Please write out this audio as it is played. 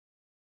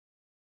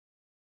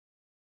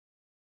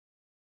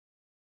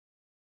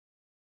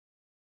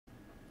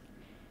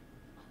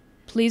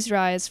Please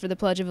rise for the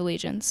Pledge of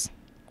Allegiance.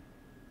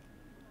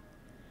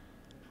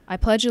 I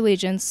pledge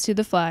allegiance to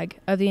the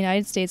flag of the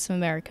United States of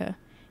America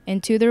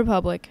and to the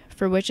republic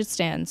for which it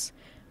stands,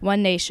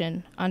 one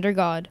nation, under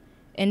God,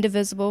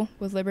 indivisible,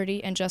 with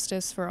liberty and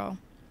justice for all.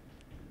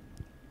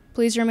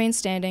 Please remain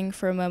standing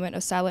for a moment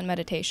of silent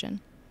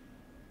meditation.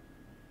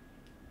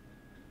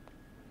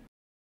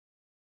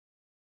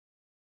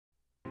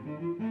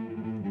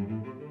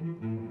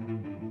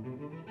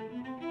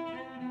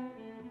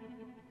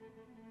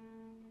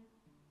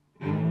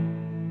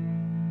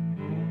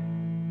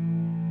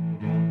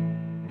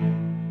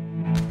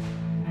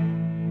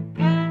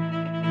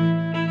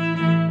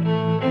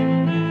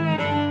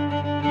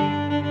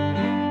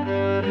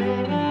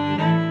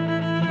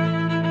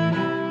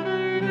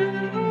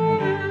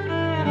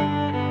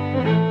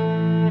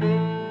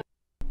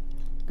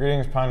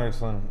 Greetings,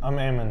 Pine-Richland. I'm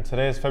Eamon.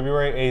 Today is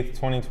February 8th,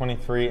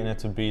 2023, and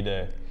it's a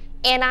B-Day.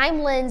 And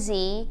I'm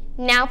Lindsay.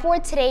 Now for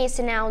today's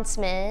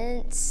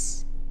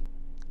announcements.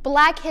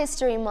 Black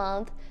History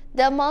Month.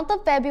 The month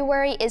of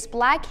February is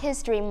Black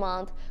History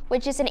Month,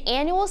 which is an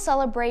annual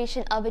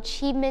celebration of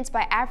achievements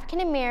by African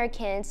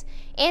Americans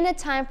and a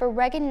time for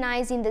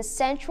recognizing the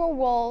central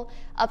role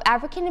of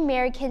African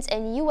Americans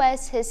in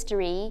U.S.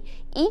 history.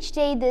 Each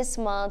day this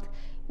month,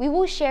 we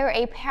will share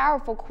a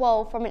powerful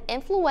quote from an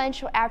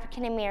influential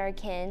African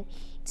American.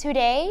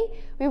 Today,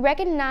 we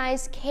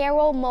recognize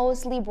Carol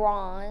Moseley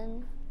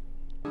Braun.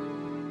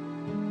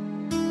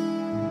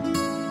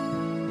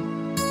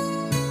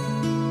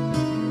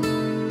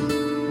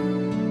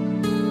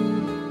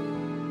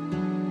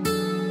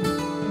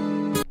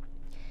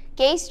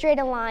 Gay Straight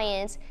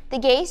Alliance. The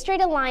Gay Straight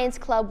Alliance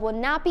Club will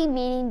not be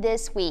meeting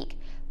this week,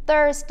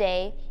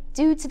 Thursday,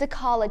 due to the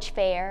college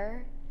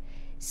fair.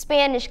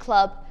 Spanish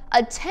Club.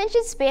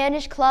 Attention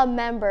Spanish Club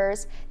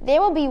members, there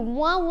will be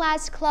one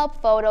last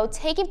club photo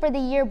taken for the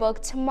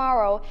yearbook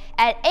tomorrow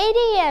at 8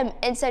 a.m.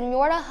 in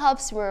Senora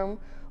Huff's room,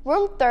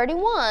 room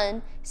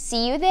 31.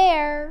 See you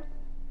there.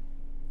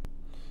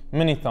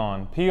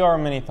 Minithon, PR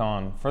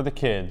Minithon for the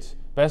kids.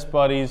 Best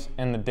Buddies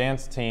and the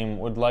dance team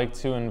would like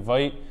to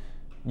invite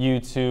you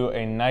to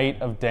a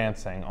night of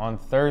dancing on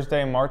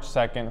Thursday, March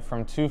 2nd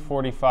from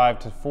 2:45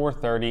 to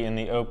 4:30 in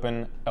the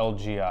open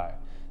LGI.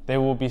 They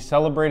will be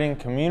celebrating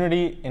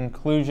community,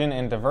 inclusion,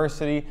 and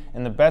diversity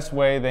in the best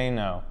way they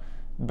know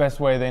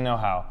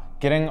how,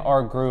 getting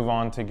our groove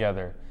on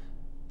together.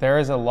 There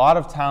is a lot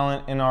of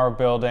talent in our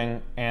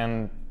building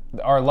and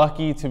are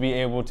lucky to be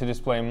able to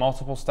display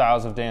multiple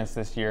styles of dance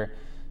this year,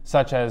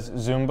 such as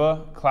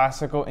Zumba,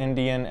 classical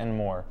Indian, and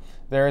more.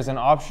 There is an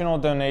optional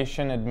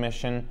donation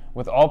admission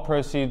with all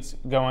proceeds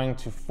going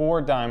to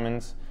 4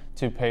 Diamonds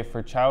to pay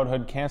for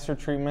childhood cancer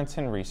treatments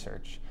and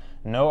research.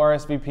 No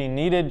RSVP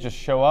needed, just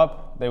show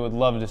up. They would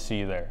love to see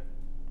you there.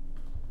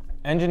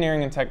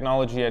 Engineering and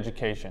technology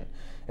education.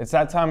 It's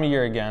that time of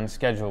year again,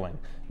 scheduling.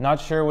 Not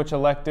sure which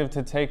elective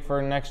to take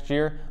for next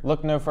year?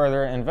 Look no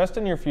further. Invest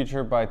in your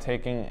future by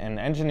taking an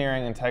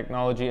engineering and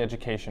technology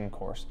education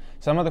course.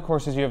 Some of the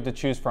courses you have to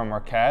choose from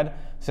are CAD,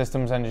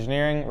 systems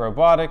engineering,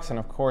 robotics, and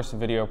of course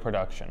video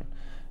production.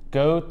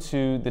 Go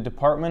to the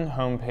department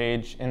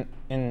homepage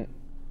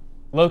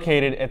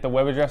located at the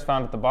web address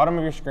found at the bottom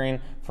of your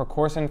screen for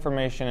course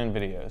information and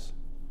videos.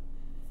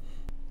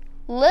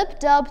 Lip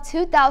Dub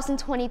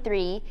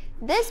 2023.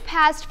 This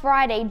past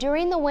Friday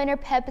during the Winter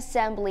Pep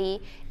Assembly,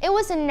 it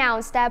was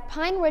announced that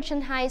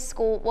Pine-Richland High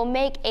School will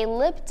make a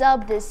Lip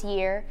Dub this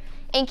year.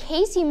 In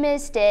case you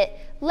missed it,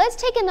 let's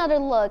take another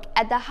look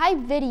at the hype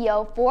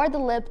video for the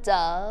Lip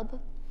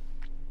Dub.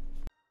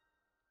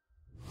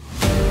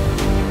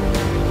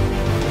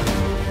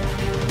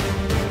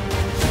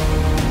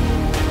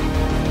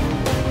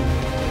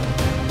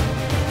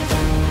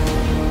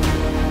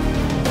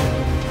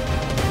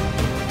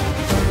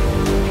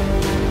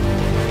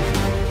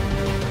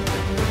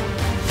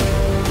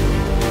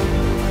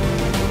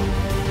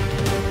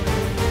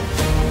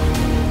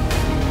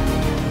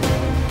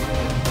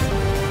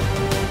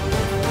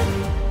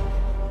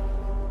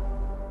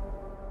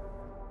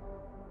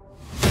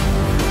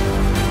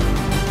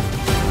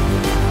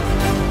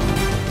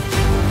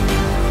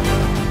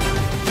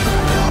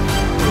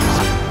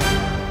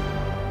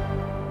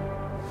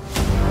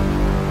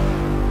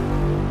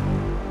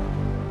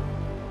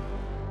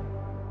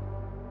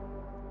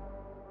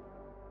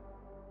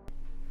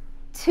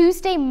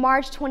 Tuesday,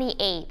 March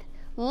 28th,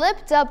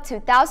 Lip Dub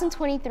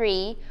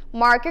 2023,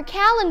 mark your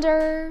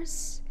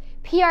calendars.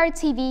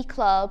 PRTV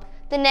Club.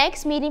 The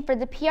next meeting for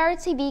the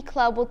PRTV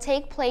Club will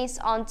take place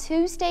on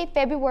Tuesday,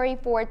 February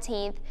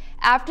 14th,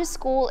 after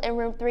school in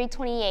room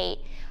 328.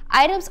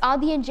 Items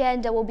on the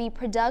agenda will be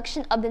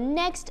production of the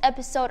next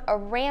episode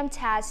of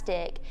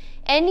Ramtastic.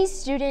 Any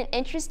student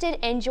interested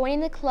in joining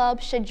the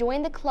club should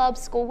join the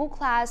club's Google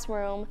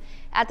Classroom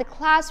at the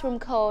classroom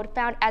code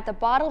found at the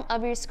bottom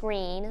of your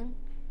screen.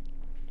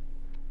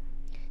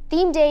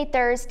 Theme Day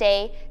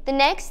Thursday. The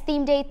next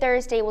Theme Day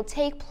Thursday will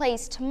take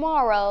place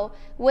tomorrow,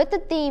 with the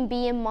theme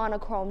being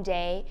Monochrome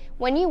Day,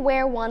 when you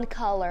wear one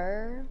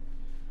color.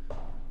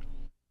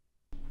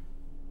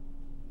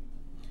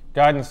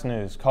 Guidance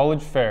News,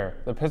 College Fair.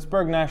 The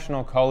Pittsburgh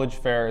National College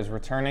Fair is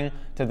returning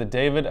to the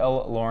David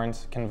L.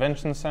 Lawrence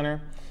Convention Center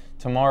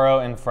tomorrow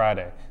and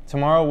Friday.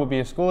 Tomorrow will be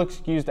a school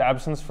excused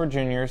absence for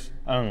juniors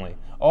only.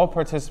 All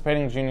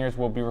participating juniors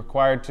will be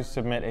required to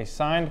submit a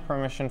signed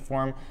permission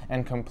form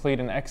and complete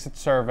an exit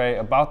survey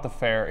about the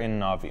fair in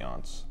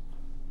Naviance.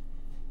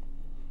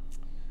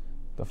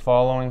 The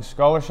following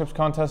scholarships,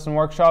 contests, and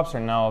workshops are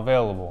now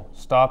available.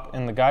 Stop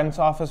in the guidance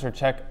office or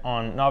check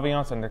on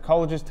Naviance under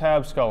Colleges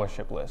tab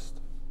Scholarship List.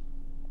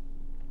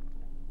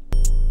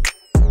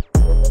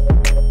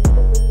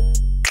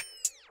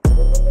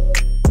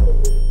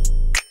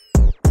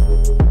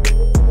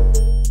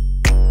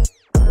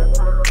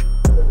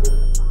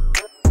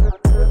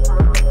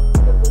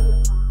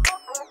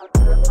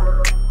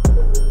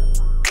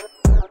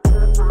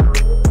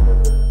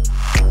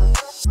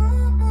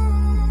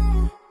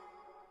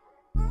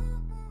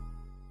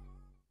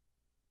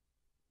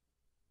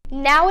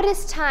 Now it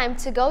is time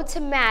to go to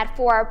Matt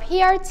for our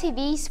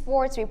PRTV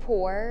Sports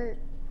Report.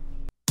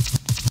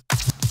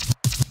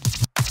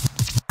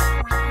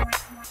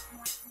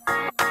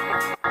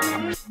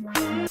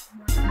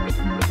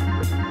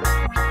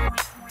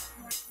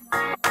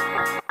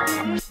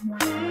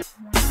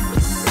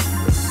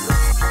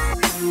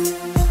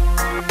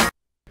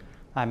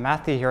 I'm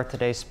Matthew here with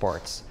today's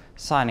sports.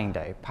 Signing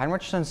Day.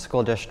 Pine-Richland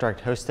School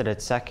District hosted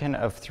its second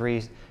of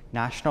 3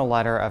 National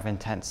Letter of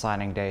Intent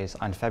signing days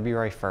on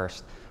February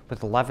 1st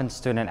with 11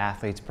 student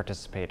athletes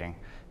participating.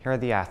 Here are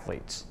the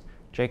athletes.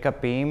 Jacob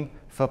Beam,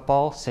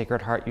 football,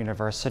 Sacred Heart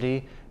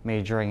University,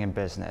 majoring in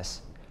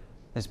business.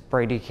 Ms.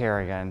 Brady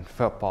Kerrigan,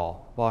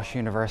 football, Walsh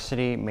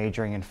University,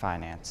 majoring in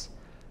finance.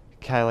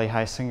 Kylie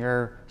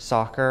Heisinger,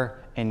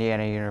 soccer,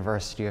 Indiana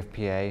University of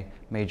PA,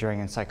 majoring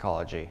in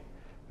psychology.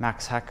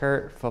 Max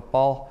Heckert,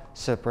 football,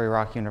 Slippery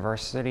Rock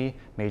University,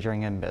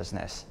 majoring in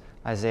business.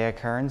 Isaiah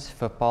Kearns,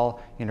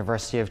 football,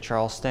 University of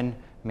Charleston,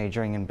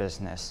 majoring in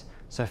business.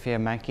 Sophia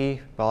Menke,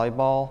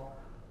 volleyball,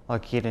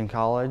 Keaton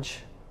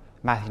College.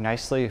 Matthew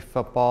Nicely,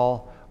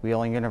 football,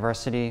 Wheeling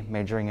University,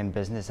 majoring in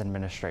business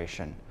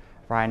administration.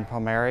 Ryan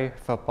Palmieri,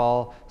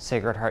 football,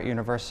 Sacred Heart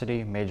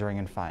University, majoring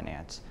in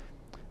finance.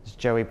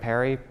 Joey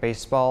Perry,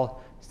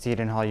 baseball,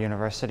 Seton Hall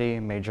University,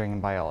 majoring in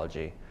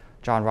biology.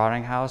 John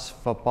Rottinghouse,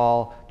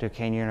 football,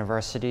 Duquesne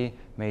University,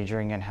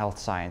 majoring in health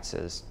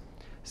sciences.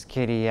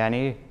 Katie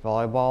Yenny,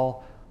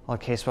 volleyball,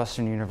 Case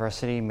Western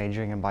University,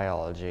 majoring in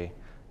biology.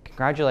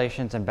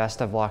 Congratulations and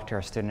best of luck to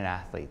our student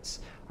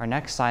athletes. Our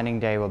next signing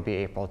day will be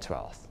April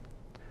 12th.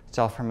 That's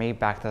all from me,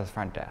 back to the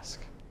front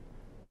desk.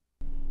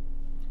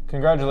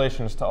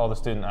 Congratulations to all the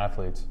student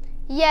athletes.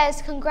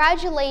 Yes,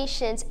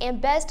 congratulations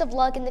and best of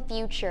luck in the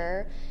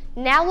future.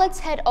 Now let's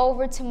head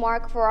over to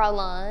Mark for our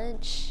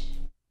lunch.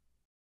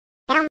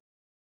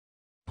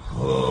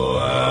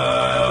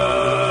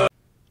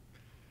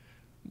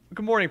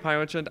 Good morning,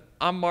 Pine-Richland.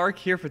 I'm Mark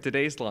here for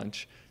today's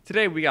lunch.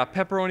 Today we got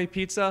pepperoni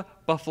pizza,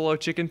 buffalo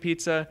chicken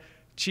pizza,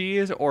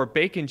 cheese or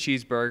bacon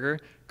cheeseburger,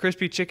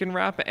 crispy chicken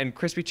wrap, and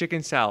crispy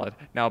chicken salad.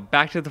 Now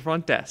back to the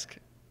front desk.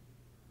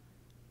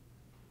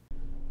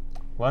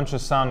 Lunch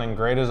is sounding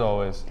great as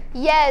always.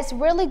 Yes,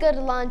 really good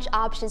lunch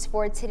options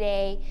for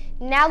today.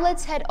 Now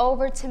let's head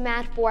over to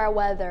Matt for our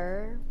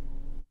weather.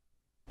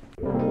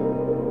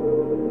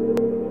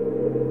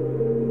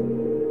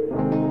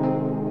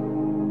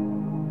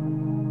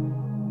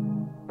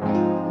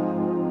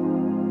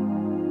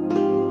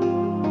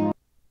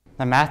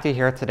 I'm Matthew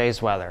here with today's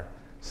weather.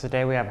 So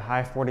today we have a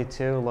high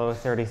 42, low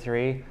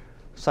 33.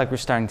 Looks like we're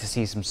starting to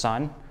see some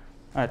sun.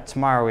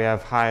 Tomorrow we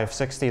have high of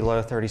 60,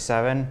 low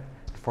 37.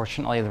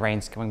 Fortunately, the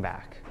rain's coming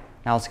back.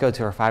 Now let's go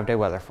to our 5-day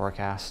weather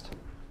forecast.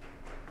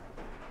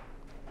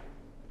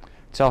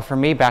 So for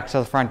me, back to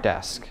the front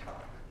desk.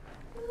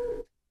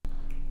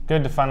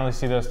 Good to finally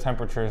see those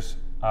temperatures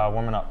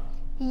warming up.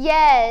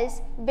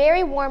 Yes,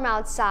 very warm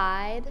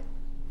outside.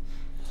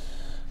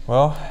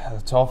 Well,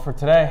 that's all for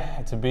today.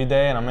 It's a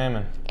B-Day and I'm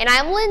Eamon. And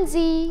I'm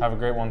Lindsay. Have a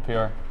great one,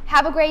 PR.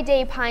 Have a great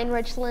day,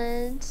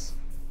 Pine-Richland.